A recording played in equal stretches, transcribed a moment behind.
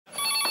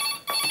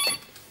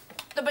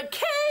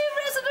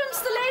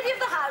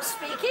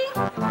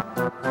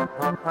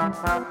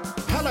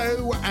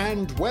Hello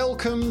and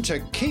welcome to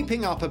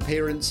Keeping Up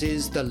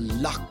Appearances, the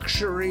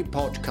Luxury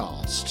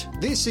Podcast.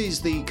 This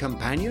is the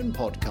companion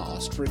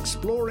podcast for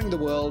exploring the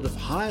world of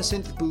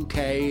Hyacinth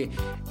Bouquet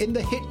in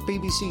the hit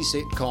BBC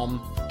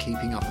sitcom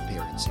Keeping Up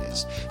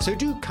Appearances. So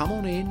do come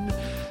on in,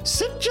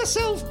 sit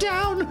yourself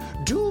down,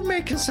 do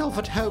make yourself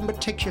at home,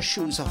 but take your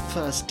shoes off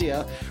first,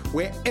 dear.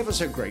 We're ever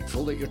so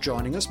grateful that you're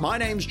joining us. My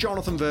name's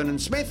Jonathan Vernon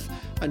Smith,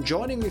 and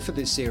joining me for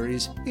this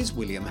series is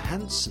William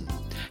Hanson.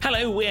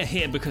 Hello, we're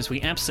here because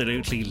we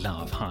absolutely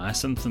love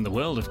Hyacinth and the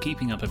world of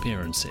Keeping Up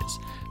Appearances.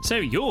 So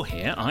you're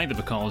here either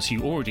because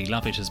you already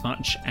love it as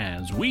much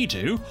as we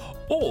do,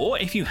 or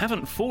if you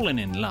haven't fallen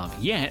in love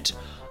yet,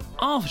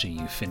 after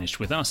you've finished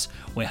with us,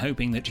 we're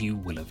hoping that you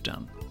will have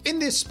done. In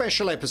this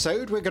special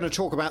episode, we're going to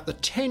talk about the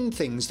 10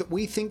 things that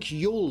we think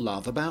you'll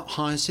love about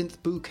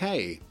Hyacinth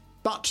Bouquet.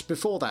 But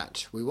before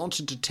that, we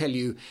wanted to tell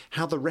you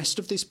how the rest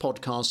of this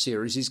podcast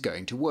series is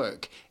going to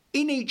work.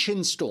 In each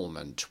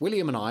instalment,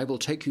 William and I will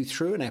take you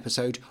through an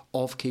episode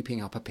of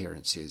Keeping Up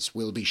Appearances.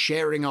 We'll be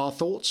sharing our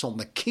thoughts on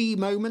the key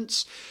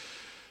moments,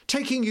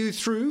 taking you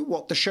through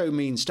what the show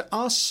means to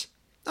us,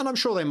 and I'm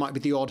sure there might be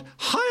the odd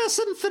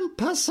Hyacinth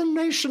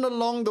impersonation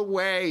along the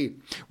way.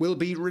 We'll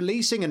be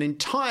releasing an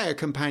entire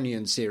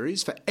companion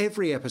series for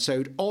every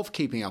episode of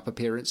Keeping Up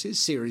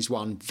Appearances, Series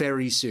 1,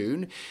 very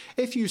soon.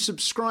 If you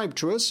subscribe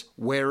to us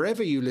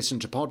wherever you listen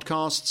to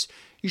podcasts,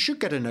 you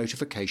should get a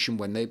notification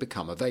when they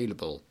become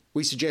available.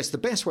 We suggest the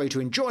best way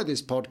to enjoy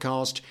this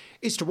podcast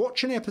is to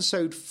watch an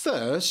episode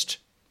first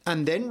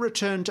and then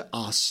return to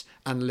us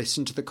and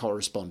listen to the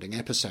corresponding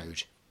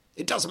episode.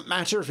 It doesn't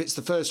matter if it's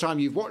the first time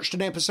you've watched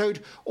an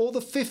episode or the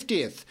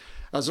 50th.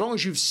 As long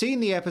as you've seen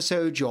the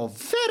episode, you're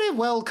very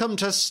welcome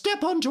to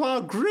step onto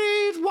our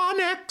Grade 1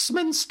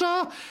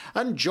 X-Minster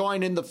and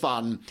join in the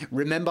fun.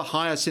 Remember,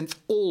 Hyacinth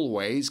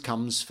always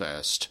comes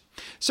first.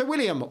 So,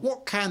 William,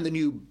 what can the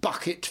new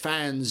Bucket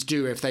fans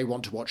do if they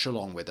want to watch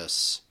along with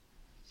us?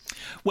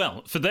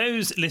 Well, for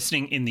those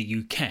listening in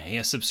the UK,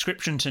 a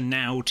subscription to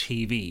Now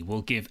TV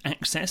will give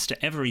access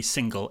to every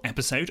single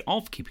episode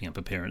of Keeping Up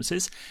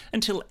Appearances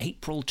until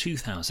April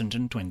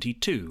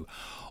 2022.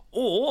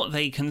 Or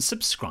they can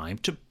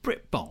subscribe to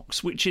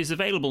BritBox, which is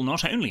available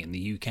not only in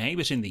the UK,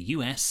 but in the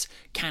US,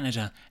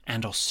 Canada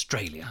and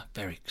Australia.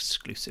 Very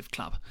exclusive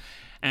club.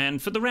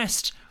 And for the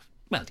rest,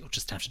 well, you'll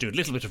just have to do a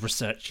little bit of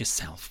research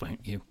yourself,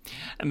 won't you?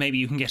 And maybe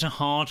you can get a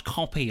hard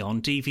copy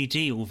on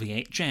DVD or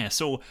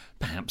VHS, or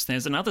perhaps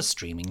there's another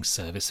streaming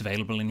service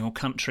available in your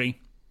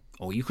country.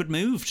 Or you could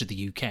move to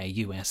the UK,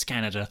 US,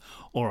 Canada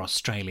or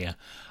Australia.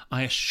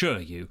 I assure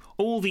you,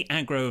 all the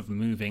aggro of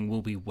moving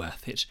will be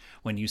worth it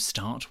when you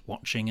start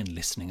watching and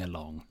listening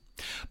along.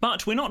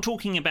 But we're not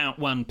talking about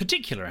one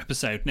particular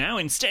episode now.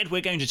 Instead,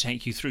 we're going to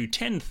take you through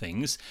 10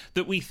 things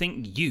that we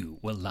think you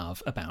will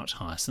love about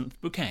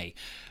Hyacinth Bouquet.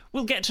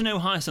 We'll get to know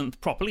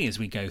Hyacinth properly as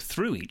we go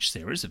through each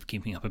series of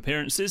Keeping Up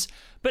Appearances,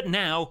 but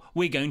now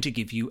we're going to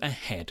give you a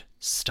head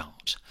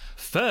start.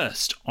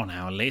 First on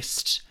our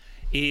list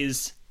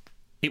is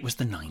it was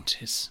the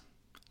 90s.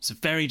 It's a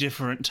very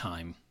different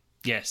time.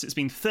 Yes, it's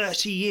been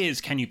 30 years,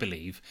 can you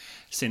believe,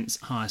 since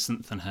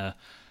Hyacinth and her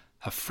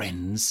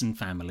friends and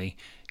family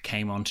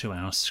came onto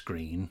our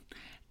screen.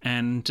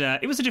 And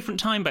it was a different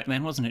time back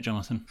then, wasn't it,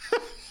 Jonathan?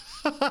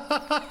 Well,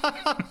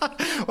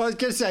 I was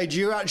going to say, do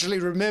you actually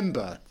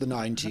remember the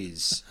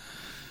 90s?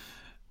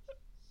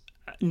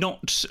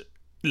 Not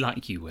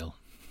like you will.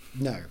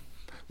 No.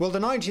 Well, the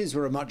 90s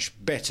were a much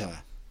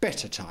better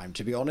time,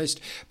 to be honest,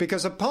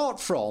 because apart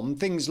from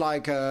things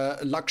like a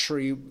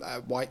luxury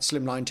white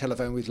slimline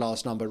telephone with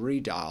last number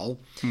redial,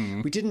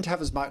 we didn't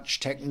have as much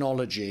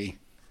technology.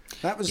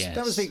 That was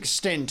the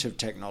extent of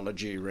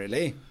technology,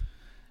 really.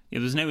 Yeah,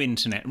 there was no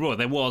internet. Well,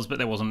 there was,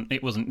 but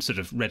it wasn't sort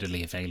of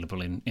readily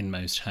available in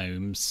most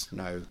homes.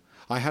 No.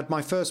 I had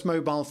my first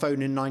mobile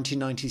phone in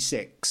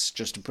 1996,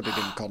 just to put it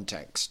in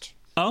context.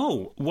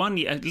 Oh, a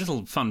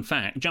little fun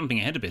fact, jumping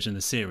ahead a bit in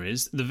the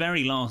series, the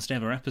very last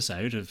ever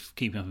episode of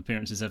Keeping Up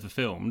Appearances ever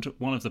filmed,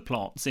 one of the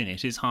plots in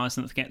it is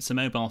Hyacinth gets a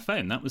mobile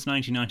phone. That was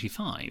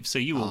 1995, so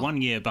you were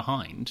 1 year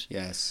behind.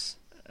 Yes.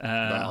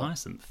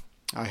 Hyacinth.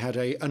 I had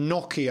a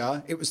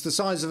Nokia. It was the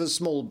size of a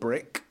small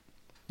brick.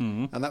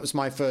 And that was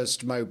my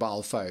first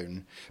mobile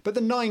phone. But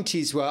the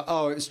 90s were,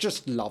 it was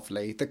just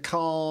lovely. The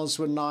cars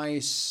were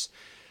nice.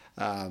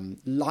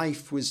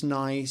 Life was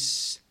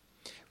nice.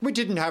 We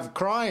didn't have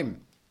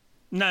crime.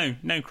 No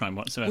crime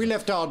whatsoever. We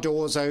left our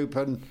doors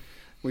open.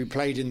 We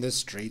played in the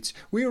streets.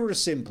 We were a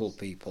simple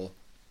people.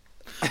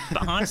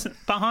 But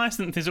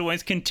Hyacinth is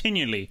always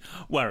continually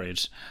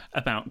worried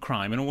about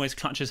crime and always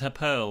clutches her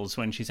pearls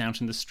when she's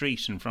out in the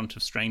street in front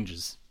of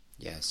strangers.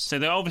 Yes. So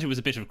there obviously was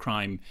a bit of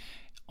crime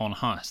on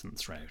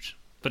Hyacinth's road.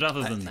 But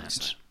other than that...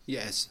 So.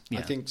 Yes, yeah.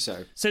 I think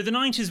so. So the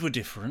 90s were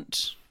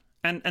different.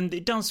 And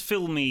it does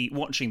fill me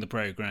watching the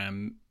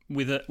programme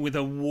with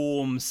a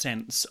warm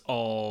sense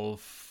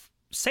of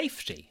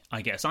safety,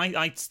 I guess.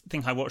 I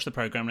think I watch the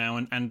programme now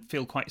and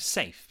feel quite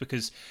safe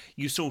because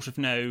you sort of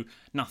know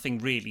nothing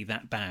really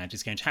that bad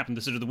is going to happen.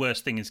 The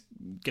worst thing is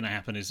going to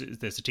happen is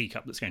there's a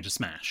teacup that's going to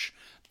smash.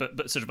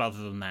 But sort of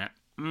other than that,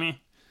 meh.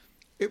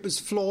 It was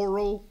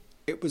floral,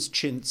 it was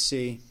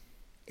chintzy,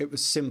 it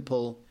was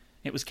simple.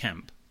 It was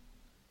camp.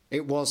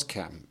 It was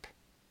camp.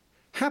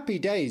 Happy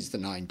days, the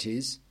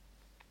 90s.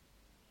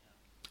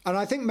 And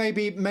I think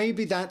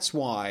maybe that's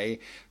why,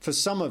 for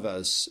some of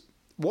us,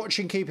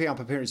 watching Keeping Up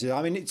Appearances,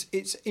 I mean,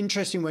 it's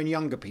interesting when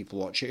younger people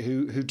watch it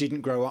who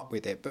didn't grow up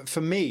with it. But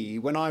for me,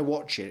 when I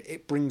watch it,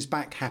 it brings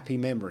back happy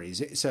memories.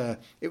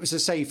 It was a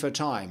safer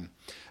time,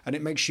 and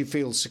it makes you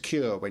feel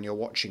secure when you're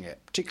watching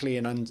it, particularly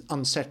in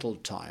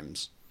unsettled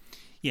times.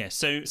 Yes,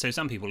 so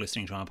some people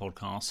listening to our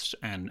podcast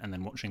and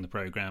then watching the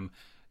programme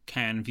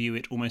can view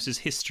it almost as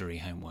history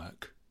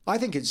homework. I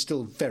think it's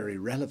still very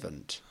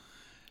relevant.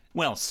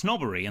 Well,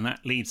 snobbery, and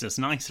that leads us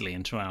nicely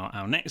into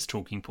our next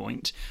talking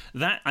point,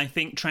 that I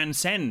think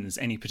transcends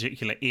any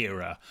particular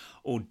era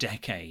or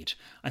decade.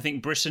 I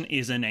think Britain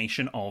is a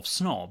nation of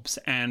snobs,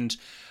 and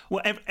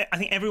I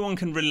think everyone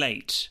can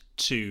relate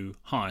to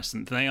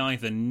Hyacinth. They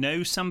either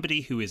know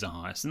somebody who is a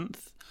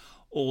Hyacinth,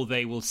 or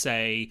they will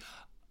say,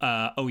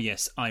 oh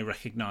yes, I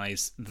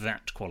recognise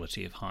that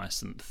quality of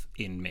Hyacinth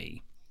in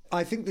me.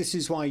 I think this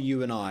is why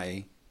you and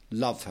I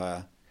love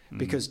her.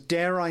 Because,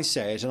 dare I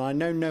say it, and I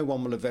know no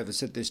one will have ever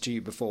said this to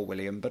you before,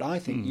 William, but I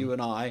think you and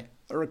I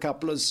are a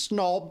couple of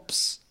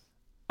snobs.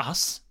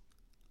 Us?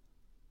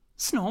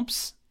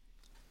 Snobs?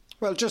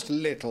 Well, just a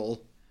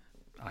little.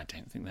 I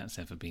don't think that's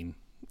ever been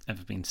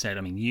said.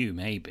 I mean, you,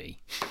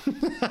 maybe.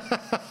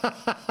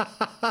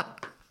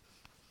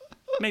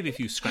 Maybe if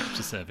you scratch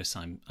the surface,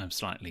 I'm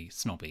slightly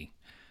snobby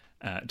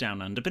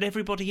down under. But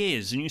everybody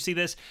is. And you see,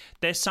 there's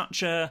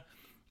such a...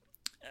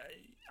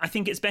 I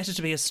think it's better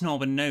to be a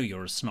snob and know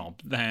you're a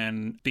snob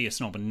than be a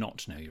snob and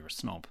not know you're a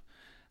snob.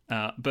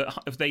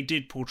 But if they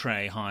did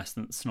portray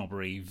Hyacinth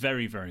snobbery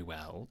very, very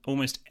well,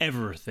 almost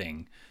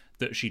everything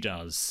that she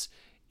does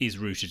is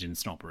rooted in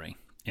snobbery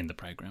in the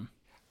programme.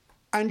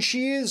 And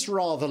she is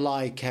rather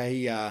like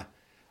a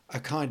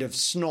kind of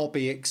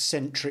snobby,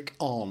 eccentric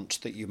aunt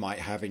that you might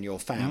have in your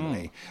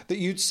family that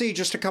you'd see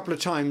just a couple of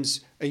times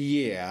a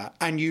year,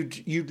 and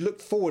you'd look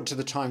forward to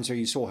the times where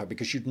you saw her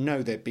because you'd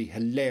know there'd be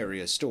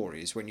hilarious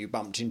stories when you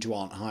bumped into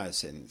Aunt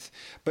Hyacinth,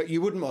 but you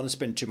wouldn't want to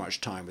spend too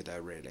much time with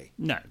her, really.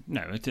 No,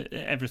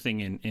 everything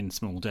in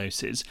small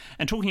doses.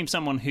 And talking of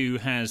someone who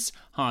has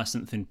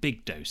Hyacinth in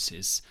big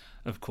doses,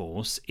 of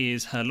course,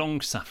 is her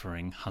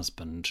long-suffering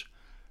husband,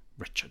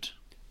 Richard.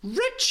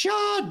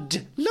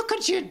 Richard! Look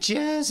at your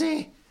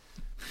jersey!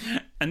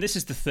 And this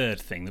is the third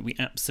thing that we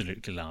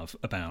absolutely love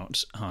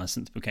about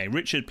Hyacinth Bouquet.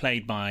 Richard,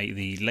 played by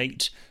the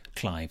late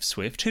Clive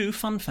Swift, who,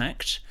 fun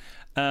fact,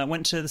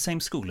 went to the same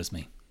school as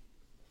me.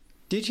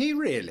 Did he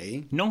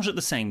really? Not at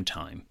the same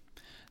time.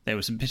 There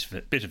was a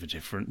bit of a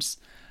difference.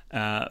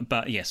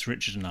 But yes,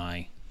 Richard and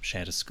I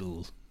shared a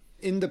school.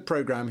 In the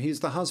programme,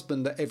 he's the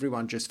husband that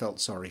everyone just felt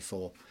sorry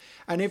for.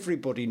 And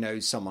everybody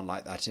knows someone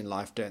like that in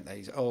life, don't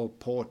they? Oh,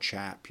 poor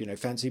chap,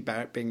 fancy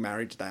being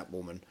married to that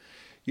woman.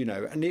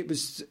 And it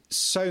was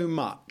so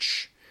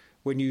much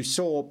when you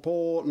saw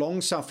poor,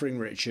 long-suffering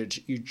Richard,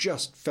 you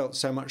just felt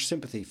so much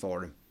sympathy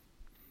for him.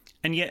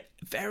 And yet,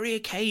 very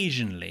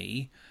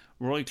occasionally,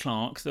 Roy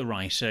Clark, the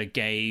writer,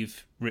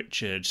 gave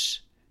Richard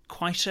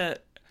quite a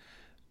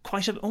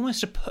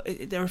almost a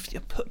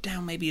put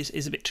down. Maybe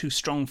is a bit too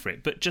strong for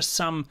it, but just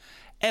some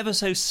ever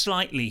so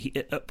slightly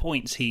at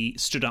points he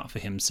stood up for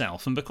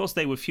himself, and because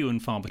they were few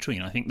and far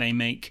between, I think they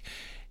make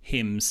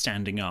him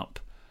standing up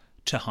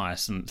to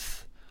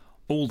Hyacinth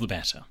all the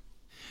better.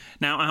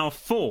 Now, our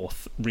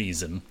fourth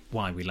reason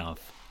why we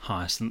love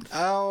Hyacinth.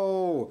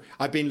 Oh,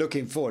 I've been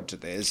looking forward to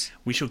this.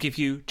 We shall give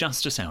you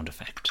just a sound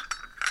effect.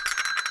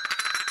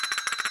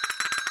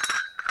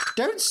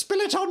 Don't spill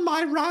it on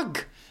my rug!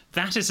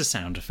 That is a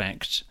sound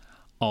effect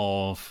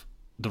of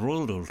the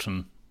Royal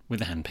Doulton with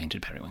the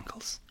hand-painted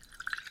periwinkles.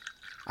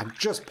 I'm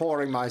just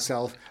pouring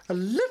myself a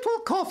little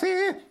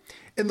coffee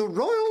in the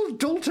Royal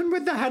Doulton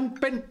with the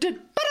hand-painted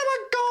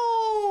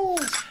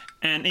periwinkles!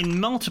 And in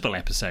multiple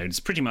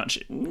episodes, pretty much,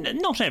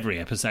 not every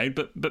episode,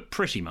 but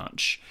pretty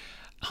much,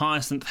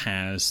 Hyacinth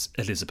has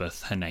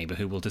Elizabeth, her neighbour,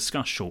 who we'll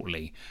discuss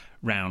shortly,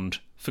 round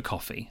for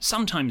coffee.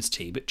 Sometimes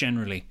tea, but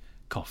generally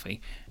coffee.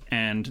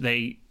 And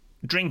they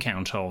drink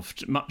out of,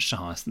 much to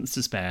Hyacinth's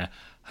despair,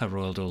 her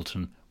Royal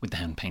Doulton with the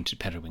hand-painted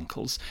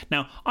periwinkles.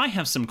 Now, I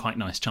have some quite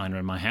nice china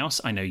in my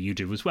house. I know you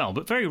do as well.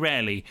 But very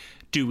rarely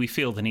do we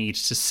feel the need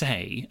to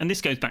say, and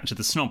this goes back to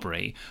the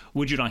snobbery,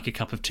 would you like a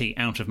cup of tea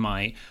out of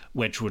my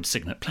Wedgwood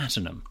Signet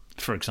Platinum,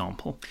 for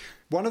example?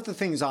 One of the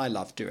things I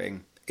love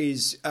doing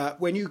is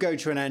when you go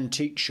to an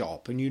antique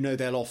shop and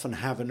they'll often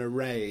have an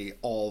array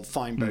of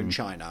fine bone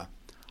china,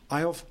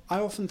 I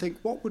often think,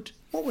 what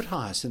would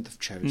Hyacinth have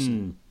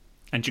chosen?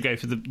 And you go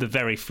for the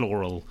very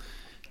floral,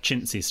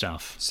 chintzy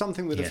stuff.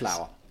 Something with a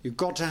flower. You've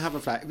got to have a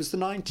flower. It was the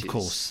 90s. Of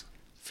course.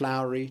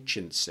 Flowery,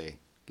 chintzy.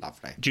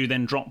 Lovely. Do you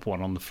then drop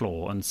one on the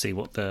floor and see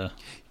what the...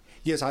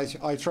 Yes,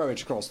 I throw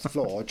it across the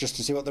floor just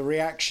to see what the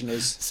reaction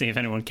is. See if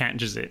anyone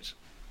catches it.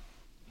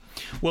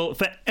 Well,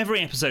 for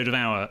every episode of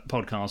our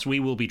podcast, we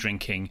will be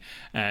drinking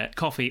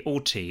coffee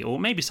or tea, or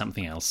maybe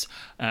something else,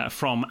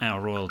 from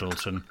our Royal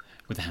Doulton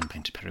with the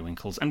hand-painted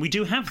periwinkles. And we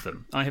do have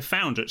them. I have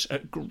found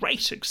at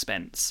great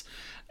expense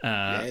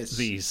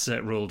these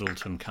Royal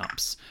Doulton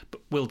cups.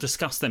 But we'll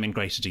discuss them in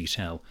greater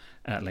detail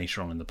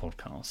later on in the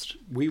podcast.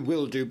 We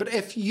will do. But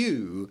if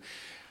you,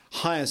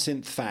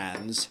 Hyacinth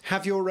fans,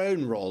 have your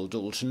own Royal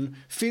Doulton,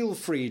 feel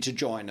free to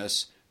join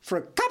us for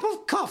a cup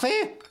of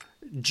coffee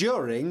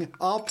during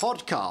our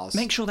podcast.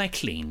 Make sure they're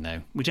clean,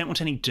 though. We don't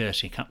want any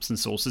dirty cups and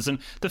saucers. And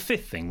the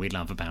fifth thing we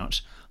love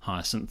about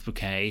Hyacinth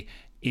Bouquet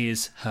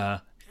is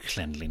her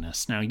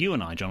cleanliness. Now, you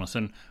and I,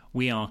 Jonathan,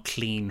 we are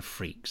clean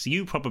freaks.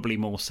 You probably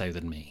more so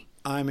than me.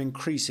 I'm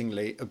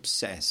increasingly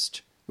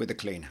obsessed with a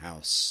clean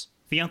house.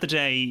 The other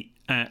day,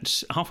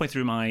 at halfway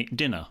through my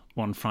dinner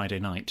one Friday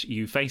night,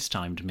 you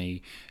FaceTimed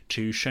me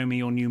to show me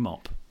your new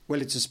mop.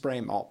 Well, it's a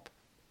spray mop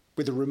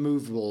with a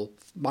removable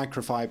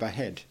microfiber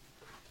head.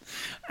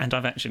 And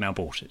I've actually now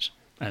bought it,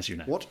 as you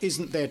know. What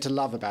isn't there to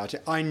love about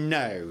it? I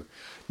know.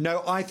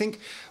 No, I think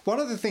one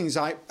of the things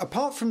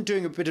apart from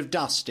doing a bit of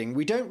dusting,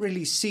 we don't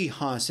really see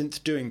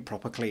Hyacinth doing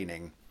proper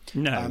cleaning.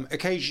 No.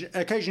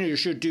 Occasionally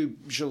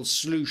she'll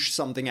sloosh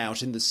something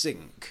out in the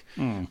sink.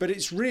 But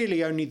it's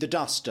really only the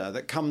duster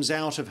that comes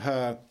out of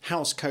her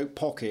housecoat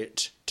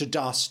pocket to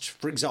dust,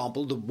 for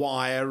example, the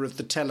wire of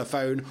the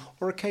telephone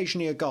or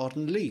occasionally a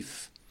garden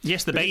leaf.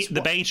 Yes, the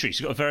bay tree.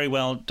 She's got a very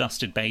well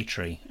dusted bay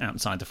tree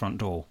outside the front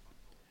door.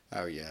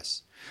 Oh,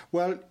 yes.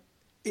 Well,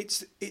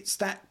 it's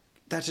that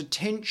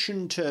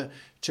attention to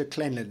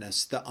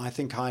cleanliness that I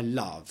think I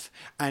love.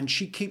 And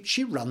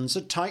she runs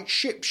a tight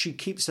ship. She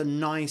keeps a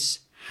nice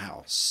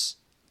house.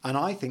 And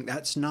I think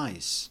that's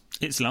nice.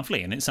 It's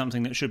lovely, and it's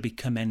something that should be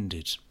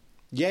commended.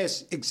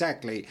 Yes,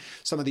 exactly.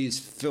 Some of these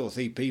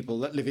filthy people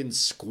that live in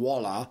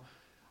squalor,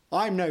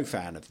 I'm no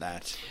fan of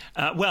that.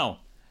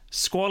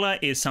 Squalor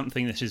is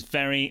something that is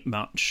very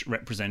much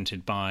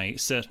represented by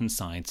certain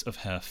sides of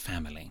her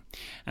family.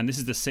 And this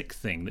is the sixth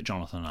thing that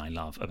Jonathan and I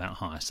love about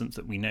Hyacinth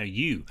that we know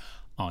you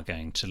are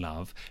going to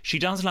love. She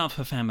does love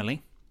her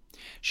family.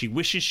 She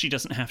wishes she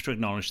doesn't have to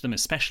acknowledge them,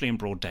 especially in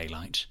broad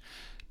daylight.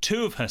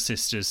 Two of her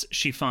sisters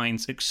she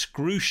finds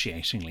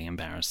excruciatingly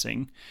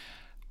embarrassing.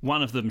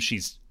 One of them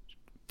she's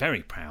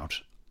very proud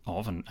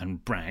of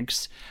and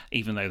brags,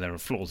 even though there are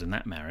flaws in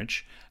that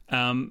marriage.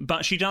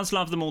 But she does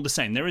love them all the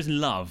same. There is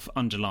love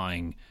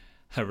underlying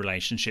her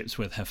relationships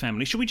with her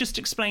family. Should we just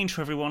explain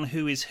to everyone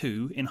who is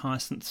who in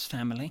Hyacinth's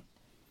family?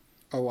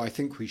 Oh, I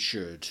think we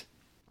should.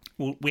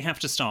 Well, we have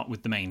to start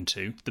with the main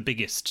two, the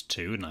biggest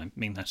two, and I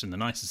mean that in the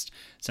nicest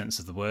sense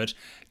of the word,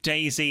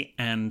 Daisy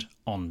and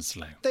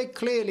Onslow. They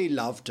clearly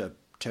loved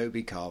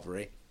Toby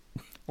Carvery.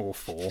 Or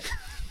four.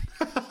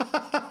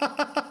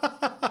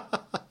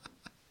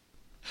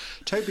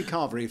 Toby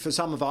Carvery, for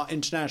some of our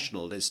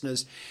international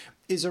listeners,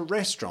 is a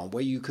restaurant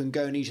where you can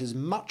go and eat as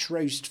much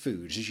roast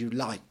food as you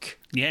like.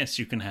 Yes,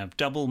 you can have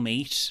double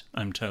meat,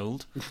 I'm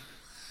told.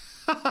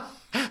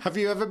 Have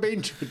you ever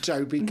been to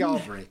Toby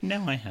Carvery?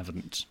 No, I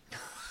haven't.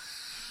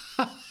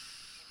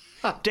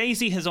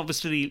 Daisy has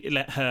obviously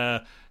let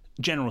her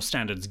general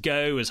standards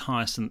go as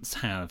Hyacinth's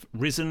have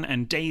risen,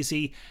 and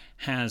Daisy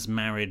has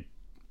married...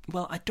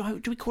 Well,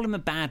 do we call him a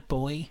bad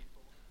boy?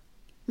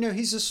 No,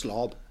 he's a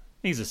slob.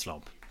 He's a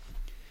slob.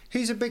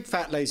 He's a big,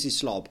 fat, lazy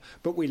slob,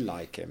 but we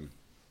like him.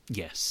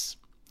 Yes.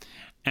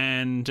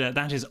 And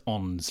that is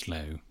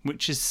Onslow,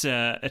 which is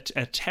a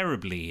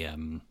terribly...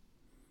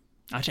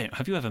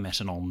 have you ever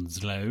met an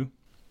Onslow?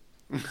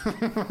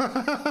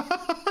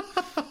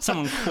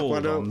 Someone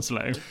called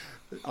Onslow.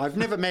 I've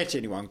never met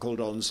anyone called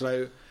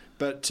Onslow,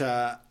 but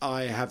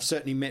I have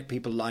certainly met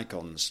people like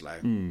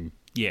Onslow.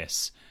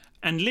 Yes.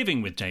 And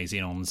living with Daisy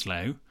and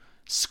Onslow,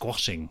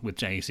 squatting with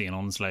Daisy and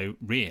Onslow,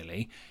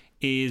 really,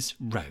 is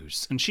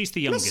Rose. And she's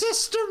the youngest. My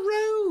sister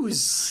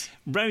Rose!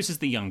 Rose is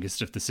the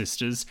youngest of the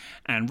sisters,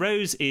 and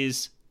Rose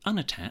is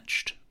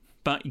unattached,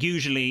 but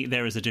usually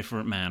there is a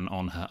different man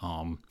on her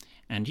arm,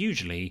 and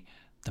usually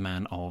the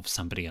man of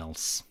somebody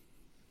else.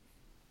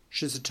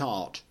 She's a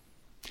tart.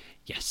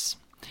 Yes.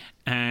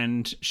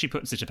 And she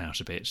puts it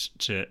about a bit,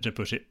 to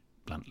put it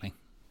bluntly.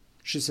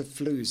 She's a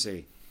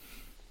floozy.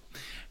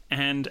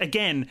 And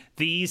again,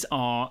 these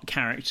are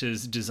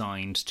characters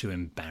designed to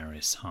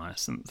embarrass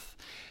Hyacinth,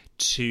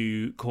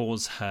 to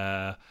cause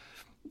her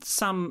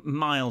some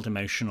mild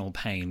emotional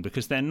pain,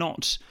 because they're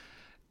not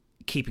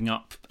keeping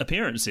up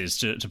appearances,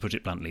 to put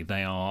it bluntly.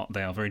 They are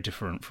very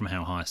different from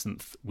how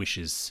Hyacinth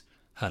wishes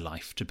her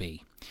life to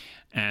be.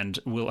 And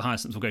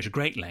Hyacinth will go to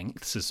great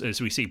lengths,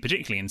 as we see,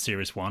 particularly in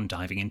Series 1,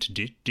 diving into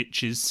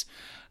ditches,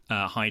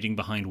 hiding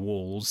behind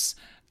walls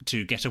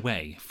to get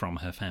away from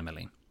her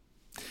family.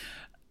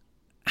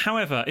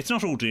 However, it's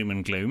not all doom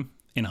and gloom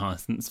in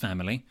Hyacinth's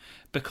family,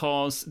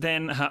 because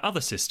then her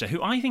other sister,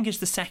 who I think is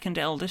the second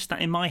eldest,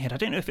 that in my head, I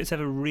don't know if it's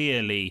ever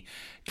really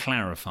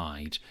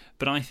clarified,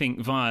 but I think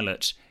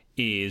Violet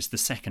is the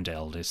second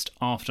eldest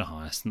after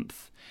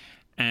Hyacinth,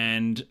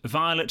 and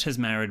Violet has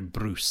married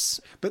Bruce.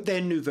 But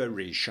they're nouveau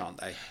riche, aren't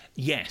they?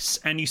 Yes,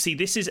 and you see,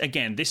 this is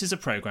a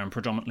programme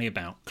predominantly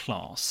about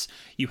class.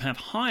 You have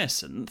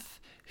Hyacinth,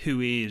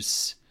 who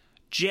is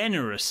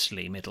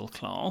generously middle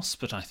class,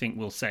 but I think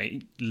we'll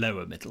say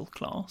lower middle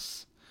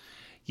class.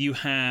 You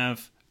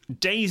have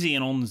Daisy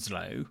and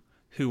Onslow,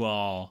 who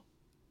are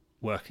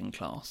working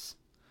class.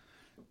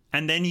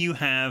 And then you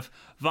have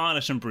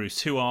Violet and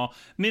Bruce, who are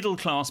middle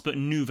class but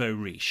nouveau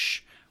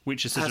riche,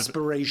 which is sort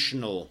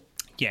aspirational.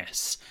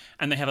 Yes,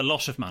 and they have a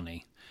lot of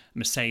money.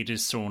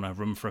 Mercedes sauna,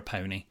 room for a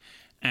pony.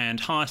 And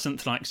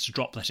Hyacinth likes to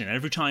drop that in.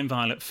 Every time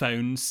Violet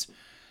phones,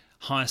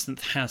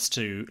 Hyacinth has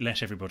to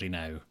let everybody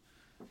know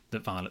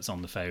that Violet's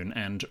on the phone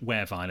and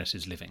where Violet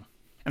is living.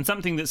 And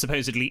something that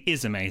supposedly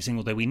is amazing,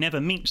 although we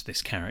never meet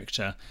this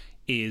character,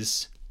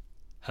 is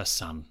her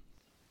son.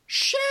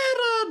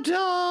 Sheridan!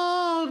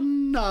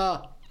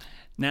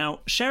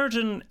 Now,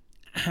 Sheridan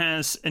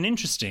has an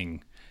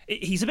interesting...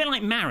 He's a bit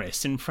like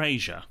Maris in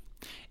Frasier,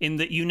 in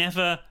that you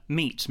never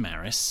meet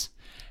Maris,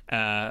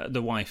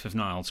 the wife of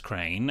Niles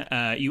Crane.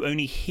 You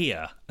only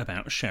hear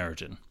about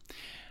Sheridan.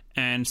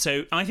 And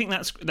so I think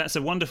that's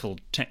a wonderful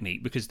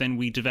technique, because then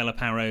we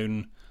develop our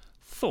own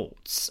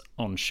thoughts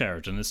on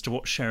Sheridan as to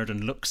what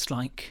Sheridan looks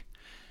like,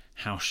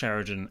 how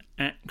Sheridan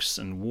acts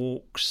and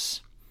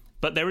walks.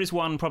 But there is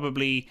one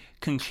probably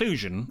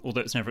conclusion,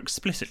 although it's never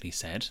explicitly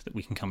said, that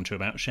we can come to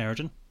about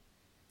Sheridan.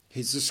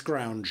 He's a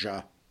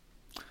scrounger.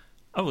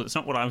 Oh, that's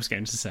not what I was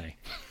going to say.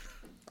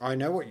 I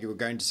know what you were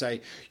going to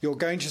say. You're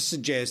going to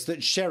suggest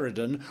that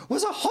Sheridan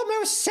was a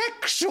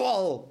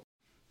homosexual.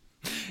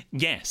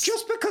 Yes.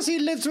 Just because he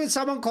lives with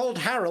someone called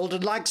Harold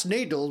and likes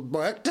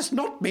needlework does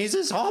not mean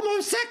he's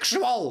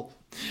homosexual.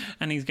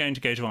 And he's going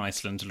to go to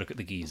Iceland to look at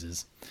the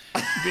geezers.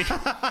 Do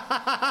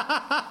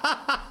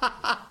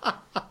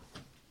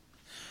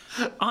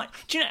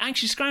you know,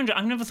 actually, scrounger,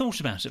 I've never thought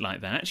about it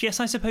like that. Yes,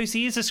 I suppose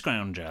he is a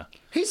scrounger.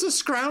 He's a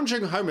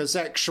scrounging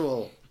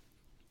homosexual.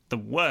 The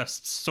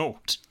worst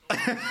sort.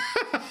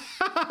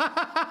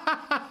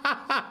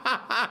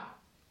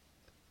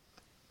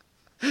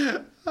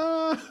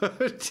 Oh,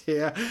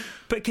 dear.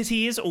 But because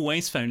he is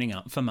always phoning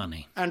up for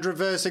money. And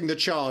reversing the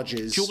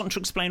charges. Do you want to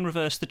explain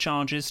reverse the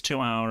charges to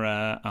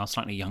our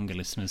slightly younger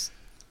listeners?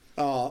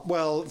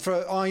 Well,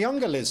 for our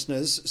younger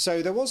listeners,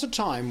 so there was a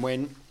time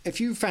when,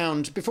 if you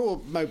found, before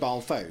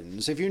mobile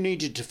phones, if you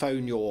needed to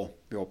phone your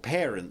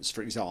parents,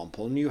 for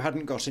example, and you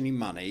hadn't got any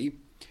money,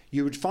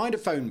 you would find a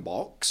phone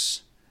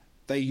box.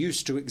 They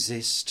used to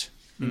exist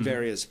in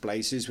various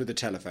places with a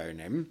telephone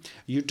in.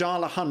 You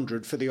dial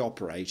 100 for the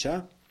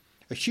operator.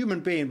 A human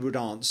being would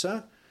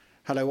answer,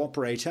 "Hello,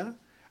 operator,"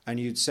 and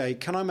you'd say,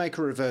 "Can I make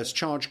a reverse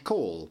charge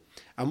call?"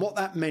 And what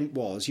that meant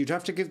was you'd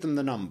have to give them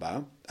the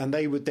number, and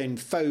they would then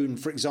phone,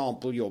 for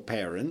example, your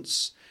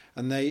parents,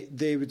 and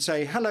they would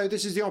say, "Hello,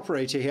 this is the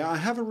operator here. I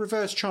have a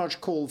reverse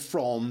charge call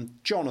from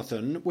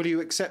Jonathan. Will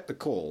you accept the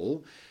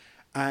call?"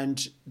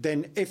 And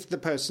then if the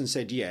person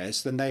said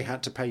yes, then they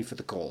had to pay for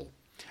the call.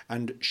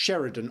 And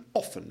Sheridan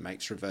often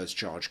makes reverse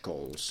charge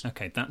calls.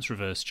 OK, that's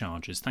reverse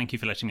charges. Thank you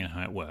for letting me know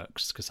how it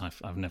works, because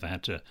I've never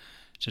had to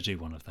do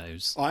one of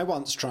those. I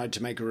once tried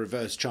to make a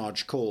reverse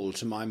charge call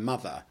to my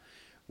mother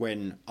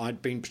when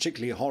I'd been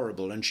particularly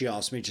horrible and she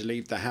asked me to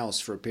leave the house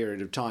for a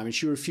period of time and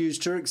she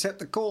refused to accept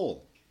the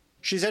call.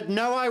 She said,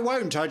 "No, I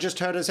won't." I just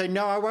heard her say,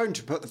 "No, I won't,"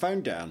 to put the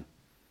phone down.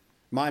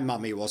 My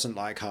mummy wasn't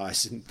like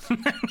Hyacinth.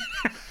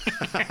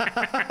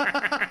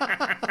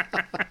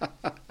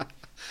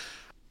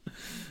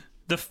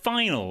 The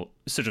final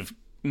sort of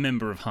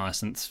member of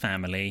Hyacinth's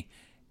family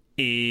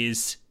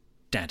is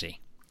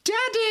Daddy.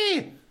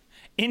 Daddy!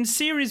 In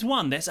Series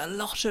 1, there's a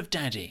lot of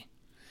Daddy.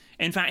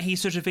 In fact,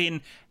 he's sort of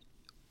in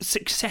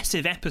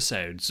successive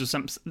episodes or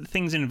some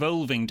things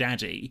involving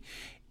Daddy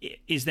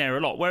is there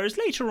a lot. Whereas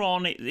later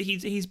on,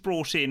 he's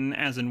brought in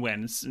as and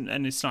when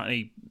and is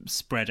slightly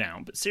spread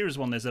out. But Series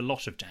 1, there's a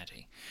lot of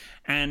Daddy.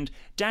 And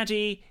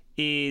Daddy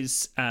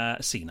is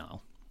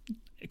senile,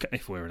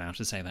 if we're allowed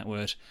to say that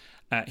word.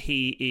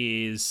 He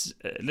is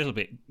a little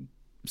bit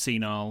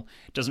senile,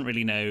 doesn't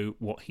really know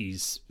what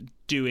he's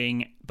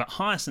doing, but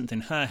Hyacinth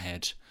in her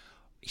head,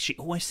 she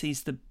always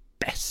sees the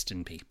best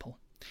in people.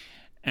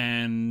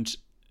 And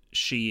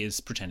she is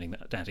pretending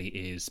that Daddy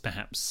is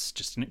perhaps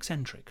just an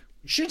eccentric.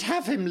 She'd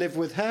have him live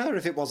with her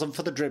if it wasn't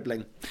for the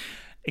dribbling.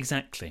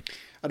 Exactly.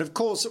 And of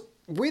course,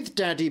 with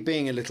Daddy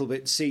being a little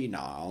bit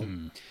senile,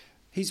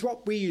 he's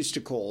what we used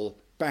to call,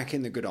 back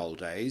in the good old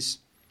days,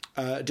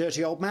 a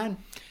dirty old man.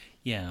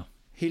 Yeah.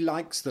 He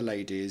likes the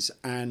ladies,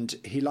 and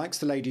he likes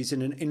the ladies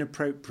in an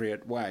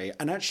inappropriate way.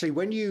 And actually,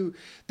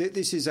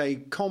 this is a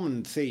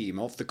common theme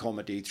of the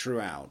comedy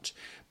throughout,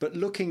 but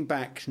looking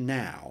back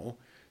now,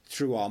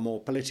 through our more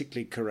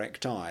politically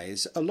correct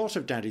eyes, a lot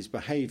of Daddy's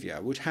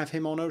behaviour would have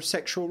him on a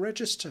sexual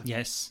register.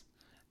 Yes.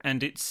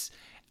 And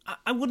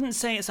I wouldn't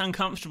say it's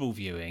uncomfortable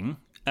viewing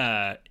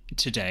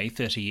today,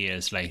 30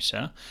 years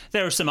later.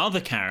 There are some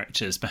other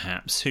characters,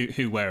 perhaps,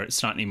 who wear it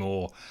slightly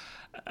more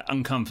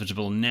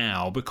uncomfortable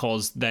now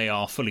because they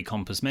are fully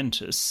compos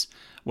mentis,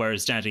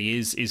 whereas Daddy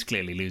is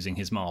clearly losing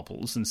his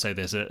marbles, and so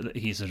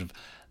he's sort of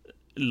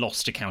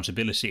lost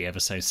accountability ever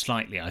so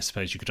slightly. I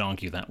suppose you could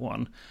argue that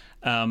one.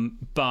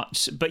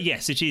 But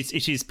yes, it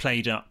is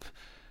played up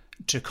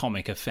to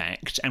comic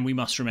effect, and we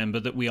must remember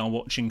that we are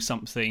watching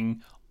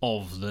something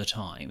of the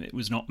time. It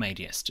was not made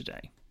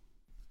yesterday.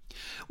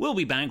 We'll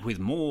be back with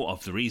more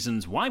of the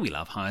reasons why we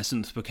love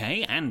Hyacinth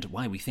Bouquet and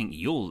why we think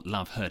you'll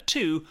love her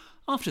too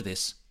after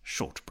this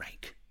short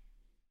break.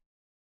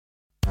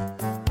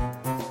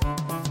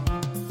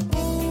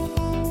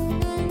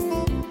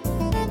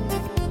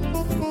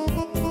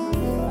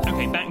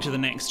 Back to the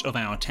next of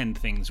our 10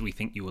 things we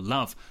think you will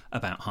love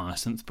about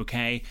Hyacinth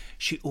Bouquet.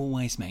 She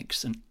always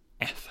makes an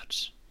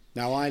effort.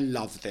 Now, I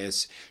love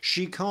this.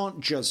 She can't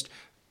just...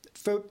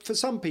 For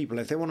some people,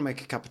 if they want to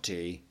make a cup of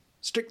tea,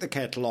 stick the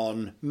kettle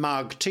on,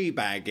 mug, tea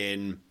bag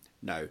in.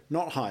 No,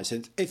 not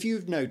Hyacinth. If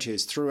you've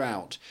noticed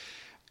throughout,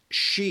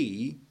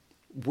 she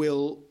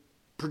will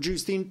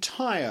produce the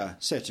entire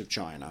set of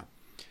china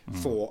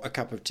for a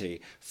cup of tea.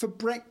 For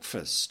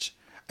breakfast...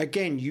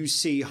 Again, you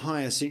see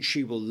Hyacinth,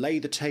 she will lay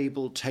the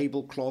table,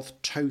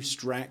 tablecloth,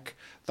 toast rack,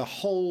 the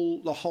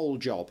whole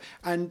job.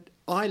 And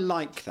I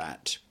like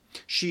that.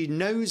 She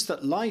knows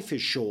that life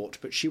is short,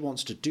 but she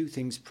wants to do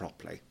things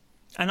properly.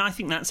 And I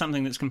think that's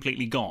something that's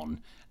completely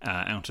gone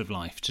out of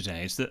life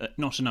today, is that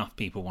not enough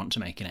people want to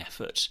make an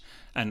effort.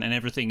 And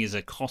everything is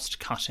a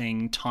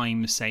cost-cutting,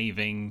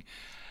 time-saving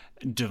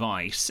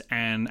device,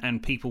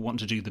 and people want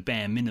to do the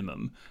bare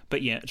minimum,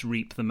 but yet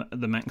reap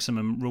the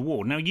maximum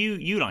reward. Now,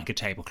 you like a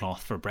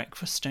tablecloth for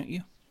breakfast, don't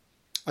you?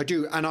 I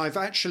do, and I've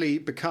actually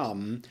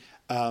become...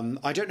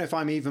 I don't know if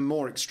I'm even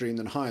more extreme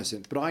than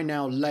Hyacinth, but I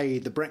now lay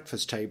the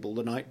breakfast table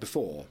the night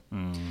before.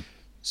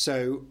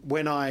 So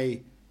when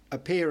I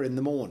appear in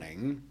the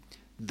morning,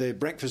 the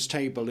breakfast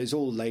table is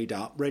all laid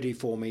up, ready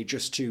for me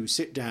just to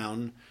sit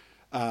down,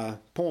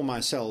 pour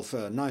myself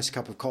a nice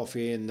cup of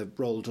coffee in the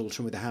rolled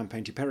Alton with the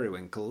hand-painted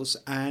periwinkles,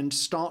 and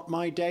start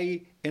my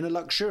day in a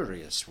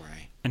luxurious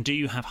way. And do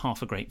you have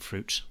half a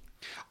grapefruit?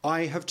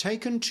 I have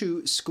taken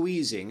to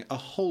squeezing a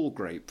whole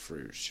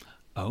grapefruit.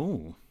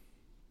 Oh.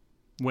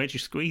 Where'd you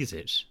squeeze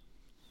it?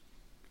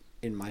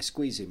 In my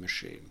squeezing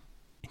machine.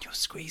 In your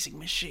squeezing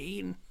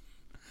machine?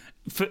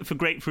 For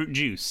grapefruit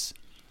juice?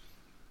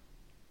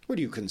 Well,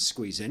 you can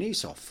squeeze any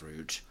soft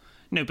fruit.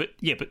 No, but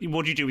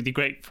what do you do with your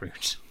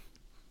grapefruit?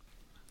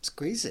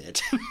 Squeeze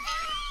it.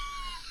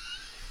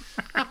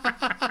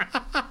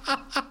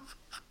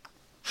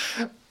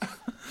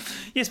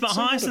 Yes, but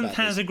so Hyacinth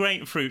has a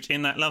grapefruit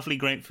in that lovely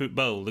grapefruit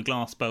bowl, the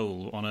glass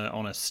bowl on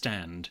a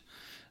stand,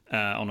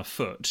 on a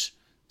foot.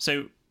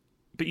 So,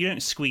 but you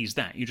don't squeeze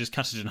that. You just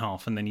cut it in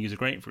half and then use a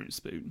grapefruit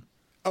spoon.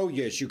 Oh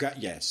yes,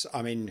 yes.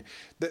 I mean,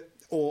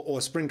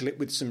 or sprinkle it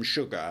with some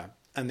sugar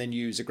and then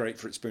use a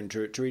grapefruit spoon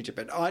to eat it.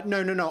 But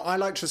no. I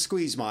like to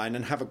squeeze mine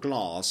and have a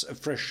glass of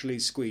freshly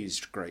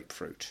squeezed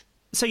grapefruit.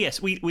 So yes,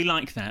 we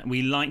like that.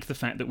 We like the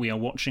fact that we are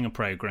watching a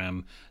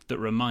programme that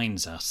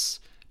reminds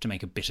us to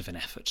make a bit of an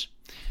effort.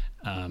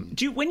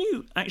 When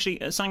you actually,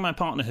 something my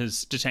partner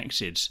has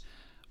detected,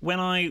 when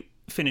I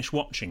finish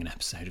watching an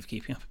episode of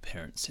Keeping Up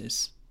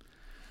Appearances,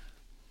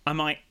 I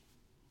might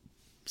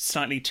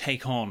slightly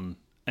take on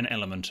an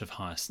element of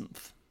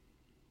Hyacinth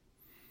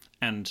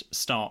and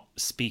start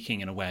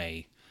speaking in a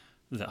way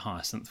that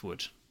Hyacinth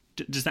would.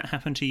 Does that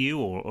happen to you,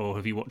 or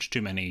have you watched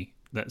too many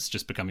that's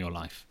just become your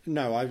life?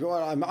 No,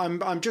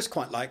 I'm just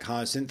quite like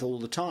Hyacinth all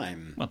the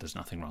time. Well, there's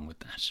nothing wrong with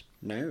that.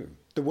 No.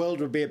 The world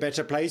would be a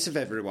better place if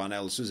everyone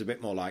else was a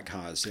bit more like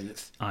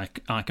Hyacinth. I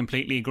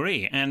completely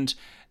agree. And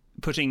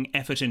putting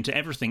effort into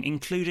everything,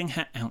 including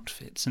her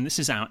outfits. And this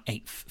is our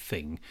 8th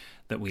thing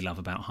that we love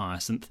about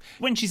Hyacinth.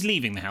 When she's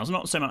leaving the house,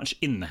 not so much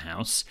in the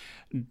house,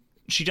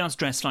 she does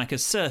dress like a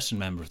certain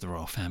member of the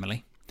royal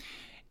family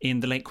in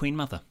The Late Queen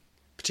Mother.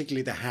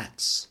 Particularly the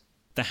hats.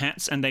 The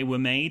hats, and they were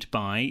made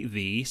by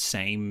the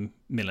same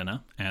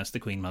milliner as the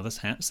Queen Mother's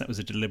hats. That was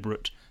a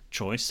deliberate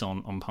choice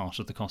on part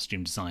of the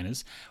costume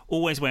designers.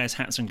 Always wears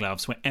hats and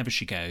gloves wherever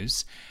she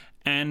goes.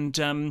 And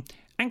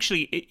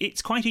actually,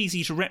 it's quite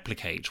easy to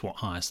replicate what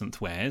Hyacinth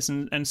wears,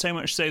 and so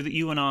much so that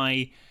you and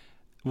I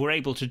were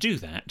able to do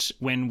that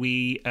when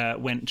we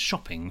went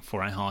shopping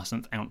for a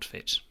Hyacinth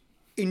outfit.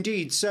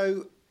 Indeed.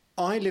 So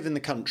I live in the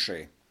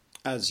country,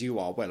 as you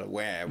are well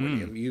aware,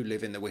 William. You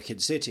live in the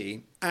Wicked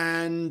City,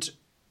 and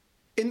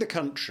in the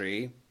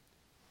country,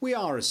 we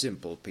are a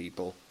simple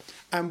people,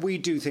 and we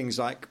do things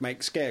like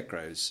make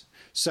scarecrows.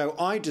 So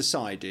I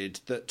decided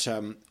that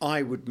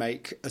I would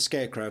make a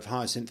scarecrow of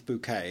Hyacinth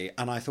Bouquet,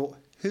 and I thought,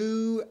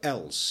 who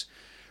else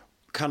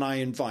can I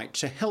invite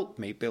to help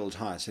me build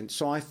Hyacinth?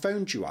 So I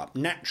phoned you up.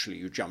 Naturally,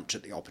 you jumped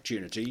at the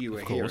opportunity. You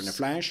were here in a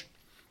flash.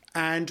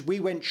 And we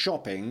went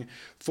shopping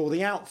for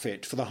the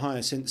outfit for the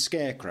Hyacinth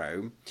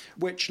Scarecrow,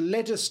 which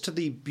led us to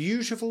the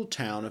beautiful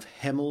town of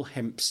Hemel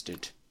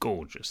Hempstead.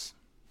 Gorgeous.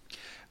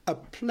 A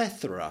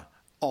plethora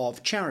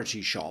of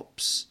charity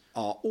shops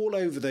are all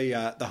over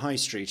the high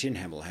street in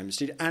Hemel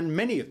Hempstead, and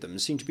many of them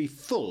seem to be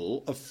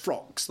full of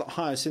frocks that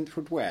Hyacinth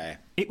would wear.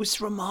 It was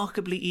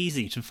remarkably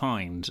easy to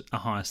find a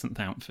Hyacinth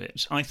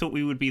outfit. I thought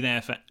we would be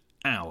there for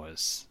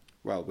hours.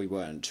 Well, we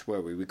weren't, were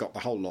we? We got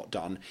the whole lot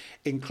done,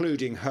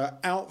 including her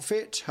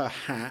outfit, her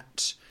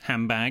hat,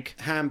 Handbag,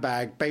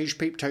 beige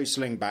peep toe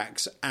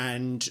slingbacks,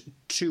 and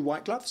 2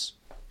 white gloves.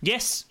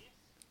 Yes.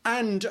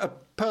 And a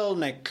pearl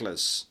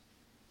necklace.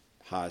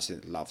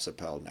 Hyacinth loves a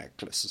pearl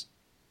necklace.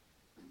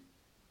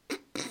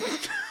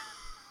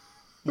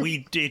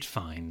 We did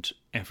find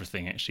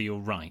everything, actually, you're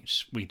right.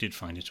 We did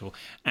find it all.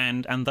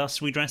 And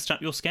thus we dressed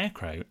up your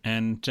scarecrow.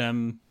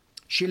 And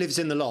she lives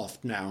in the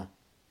loft now.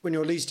 When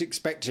you're least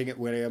expecting it,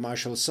 William, I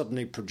shall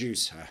suddenly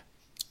produce her.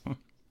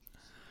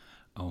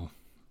 Oh,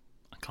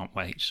 I can't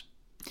wait.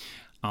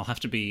 I'll have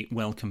to be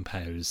well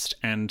composed.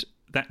 And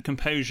that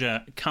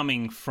composure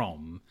coming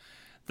from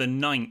the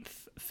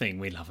 9th thing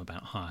we love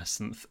about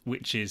Hyacinth,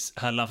 which is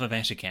her love of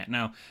etiquette.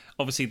 Now,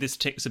 obviously, this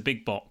ticks a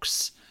big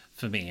box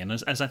for me. And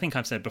as I think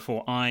I've said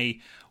before, I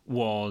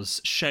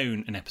was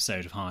shown an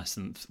episode of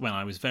Hyacinth when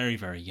I was very,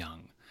 very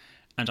young.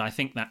 And I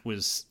think that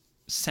was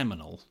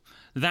seminal.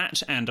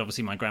 That, and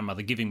obviously my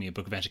grandmother giving me a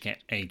book of etiquette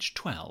age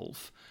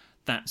 12,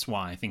 that's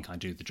why I think I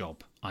do the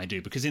job I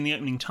do. Because in the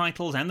opening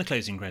titles and the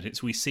closing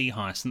credits, we see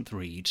Hyacinth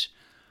read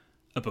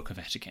a book of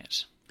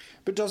etiquette.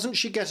 But doesn't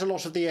she get a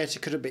lot of the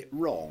etiquette a bit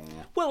wrong?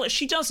 Well,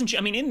 she doesn't. I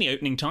mean, in the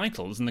opening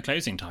titles and the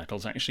closing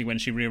titles, actually, when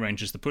she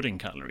rearranges the pudding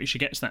cutlery, she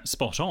gets that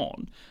spot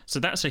on. So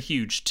that's a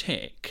huge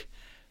tick.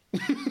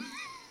 You've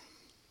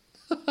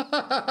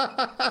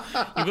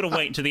got to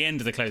wait to the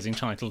end of the closing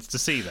titles to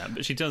see that,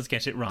 but she does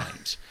get it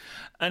right.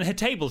 And her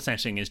table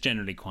setting is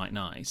generally quite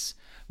nice.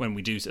 When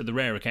we do, the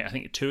rare occasion, I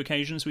think at 2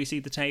 occasions we see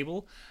the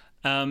table.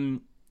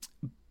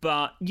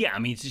 But yeah, I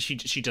mean,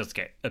 she does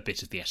get a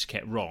bit of the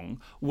etiquette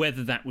wrong.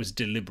 Whether that was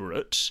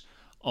deliberate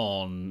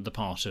on the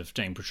part of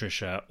Dame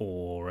Patricia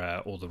or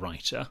the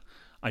writer,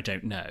 I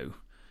don't know.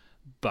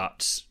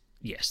 But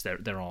yes,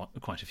 there are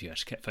quite a few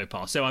etiquette faux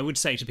pas. So I would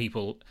say to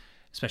people,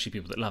 especially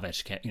people that love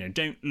etiquette,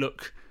 don't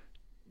look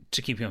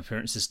to Keeping Up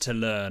Appearances to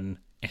learn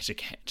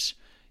etiquette.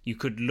 You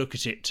could look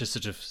at it to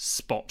sort of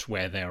spot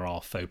where there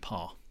are faux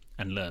pas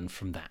and learn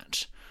from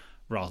that,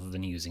 rather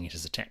than using it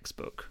as a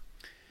textbook.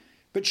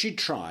 But she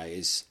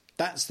tries.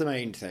 That's the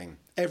main thing.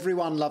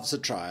 Everyone loves a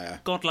trier.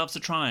 God loves a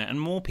trier, and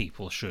more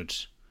people should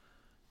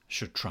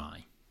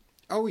try.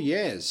 Oh,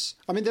 yes.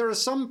 I mean, there are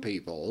some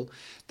people,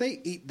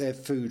 they eat their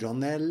food on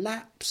their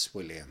laps,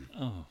 William.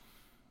 Oh.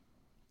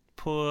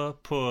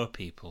 Poor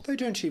people. They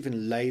don't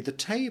even lay the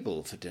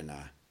table for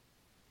dinner.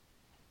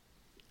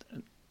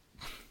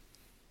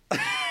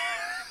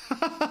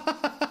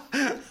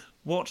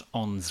 What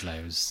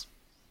Onslows.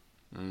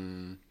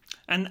 And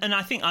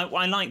I think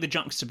I like the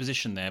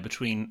juxtaposition there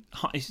between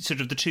sort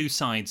of the two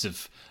sides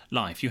of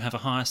life. You have a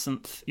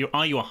hyacinth.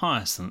 Are you a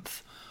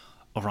hyacinth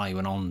or are you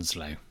an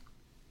Onslow?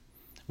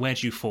 Where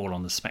do you fall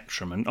on the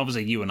spectrum? And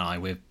obviously you and I,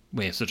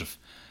 we're sort of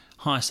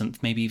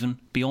hyacinth, maybe even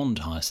beyond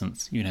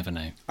hyacinth. You never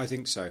know. I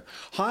think so.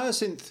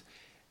 Hyacinth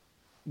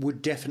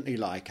would definitely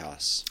like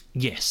us.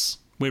 Yes,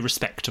 we're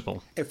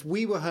respectable. If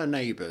we were her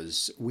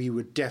neighbours, we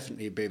would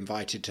definitely be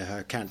invited to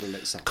her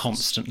candlelit suppers.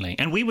 Constantly.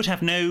 And we would have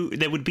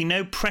there would be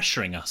no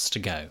pressuring us to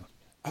go.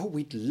 Oh,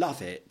 we'd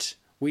love it.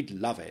 We'd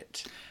love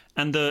it.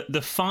 And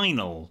the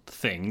final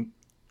thing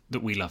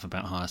that we love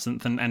about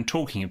Hyacinth, and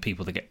talking of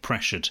people that get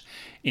pressured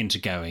into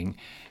going,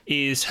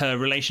 is her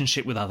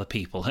relationship with other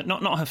people.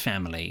 Not her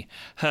family.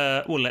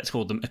 Let's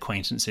call them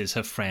acquaintances,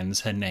 her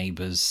friends, her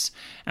neighbours,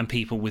 and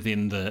people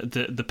within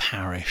the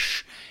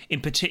parish.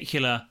 In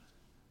particular,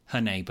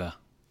 her neighbour,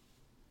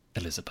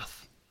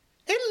 Elizabeth.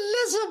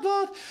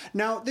 Elizabeth!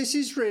 Now, this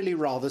is really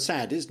rather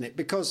sad, isn't it?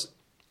 Because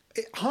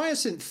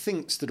Hyacinth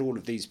thinks that all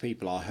of these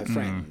people are her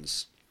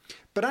friends.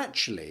 But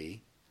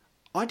actually,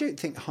 I don't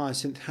think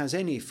Hyacinth has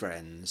any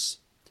friends,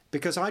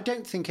 because I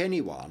don't think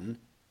anyone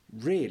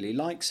really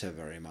likes her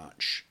very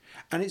much.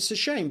 And it's a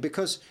shame,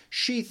 because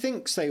she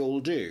thinks they all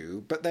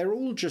do, but they're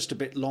all just a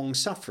bit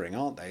long-suffering,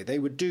 aren't they? They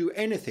would do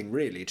anything,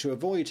 really, to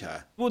avoid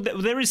her. Well,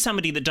 there is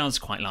somebody that does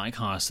quite like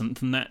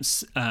Hyacinth, and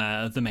that's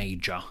the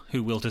Major,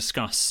 who we'll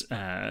discuss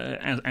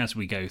as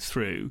we go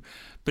through.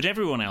 But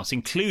everyone else,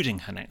 including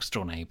her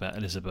next-door neighbour,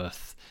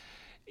 Elizabeth,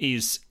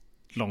 is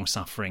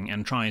long-suffering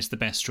and tries the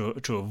best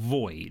to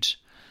avoid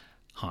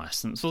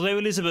Hyacinth. Although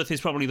Elizabeth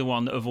is probably the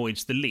one that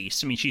avoids the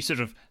least. I mean, she sort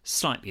of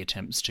slightly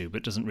attempts to,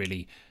 but doesn't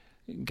really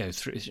go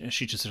through.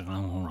 She just sort of,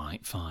 all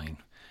right, fine,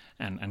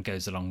 and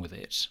goes along with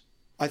it.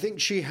 I think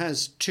she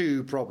has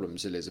two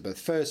problems, Elizabeth.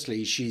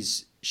 Firstly,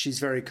 she's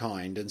very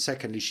kind, and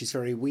secondly, she's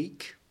very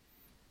weak.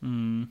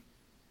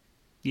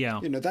 Yeah.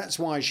 That's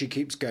why she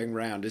keeps going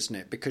round, isn't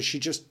it? Because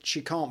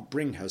she can't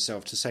bring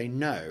herself to say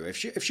no.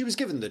 If she was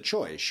given the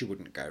choice, she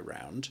wouldn't go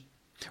round.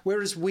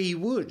 Whereas we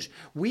would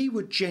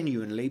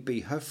genuinely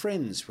be her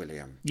friends,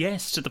 William.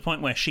 Yes, to the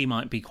point where she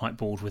might be quite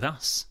bored with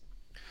us.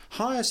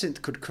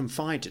 Hyacinth could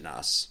confide in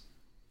us.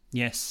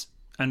 Yes,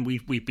 and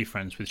we'd be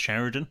friends with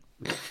Sheridan.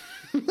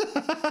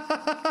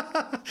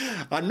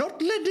 I'm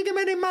not lending him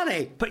any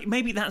money. But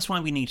maybe that's why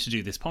we need to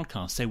do this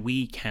podcast, so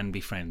we can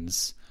be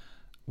friends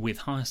with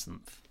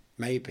Hyacinth.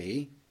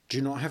 Maybe. Do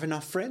you not have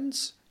enough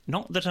friends?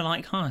 Not that I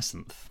like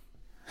Hyacinth.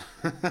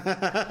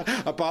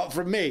 Apart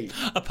from me.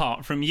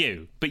 Apart from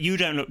you. But you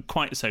don't look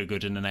quite so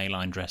good in an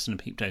A-line dress and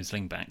a peep-toe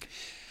slingback.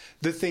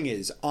 The thing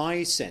is,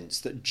 I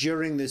sense that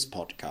during this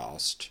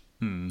podcast,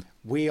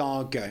 we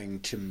are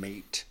going to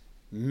meet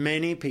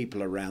many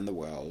people around the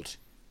world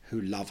who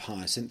love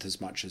Hyacinth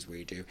as much as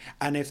we do.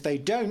 And if they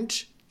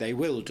don't, they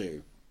will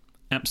do.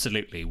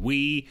 Absolutely.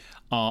 We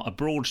are a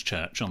broad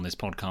church on this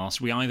podcast.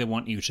 We either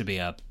want you to be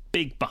a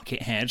big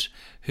buckethead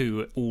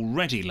who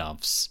already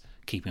loves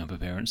Keeping Up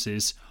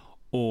Appearances,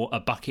 or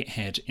a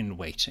buckethead in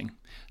waiting.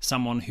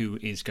 Someone who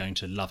is going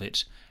to love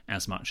it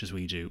as much as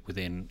we do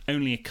within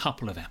only a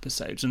couple of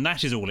episodes. And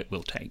that is all it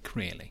will take,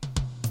 really.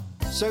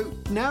 So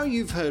now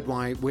you've heard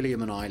why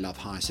William and I love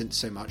Hyacinth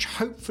so much.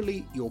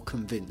 Hopefully you're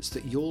convinced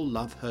that you'll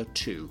love her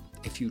too,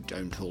 if you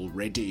don't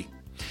already.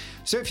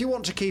 So if you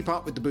want to keep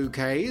up with the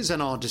bouquets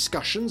and our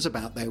discussions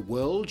about their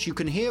world, you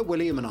can hear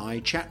William and I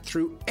chat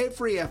through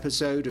every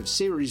episode of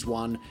Series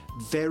 1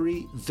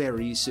 very,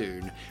 very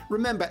soon.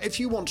 Remember, if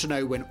you want to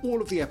know when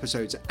all of the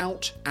episodes are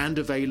out and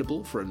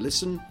available for a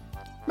listen,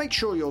 make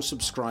sure you're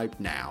subscribed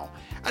now.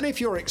 And if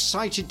you're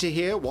excited to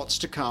hear what's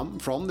to come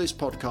from this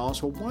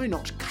podcast, well, why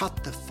not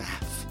cut the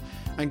faff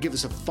and give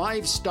us a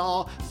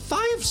 5-star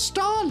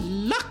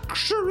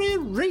luxury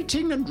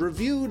rating and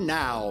review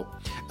now.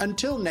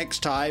 Until next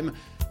time,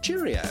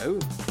 cheerio.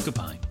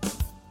 Goodbye.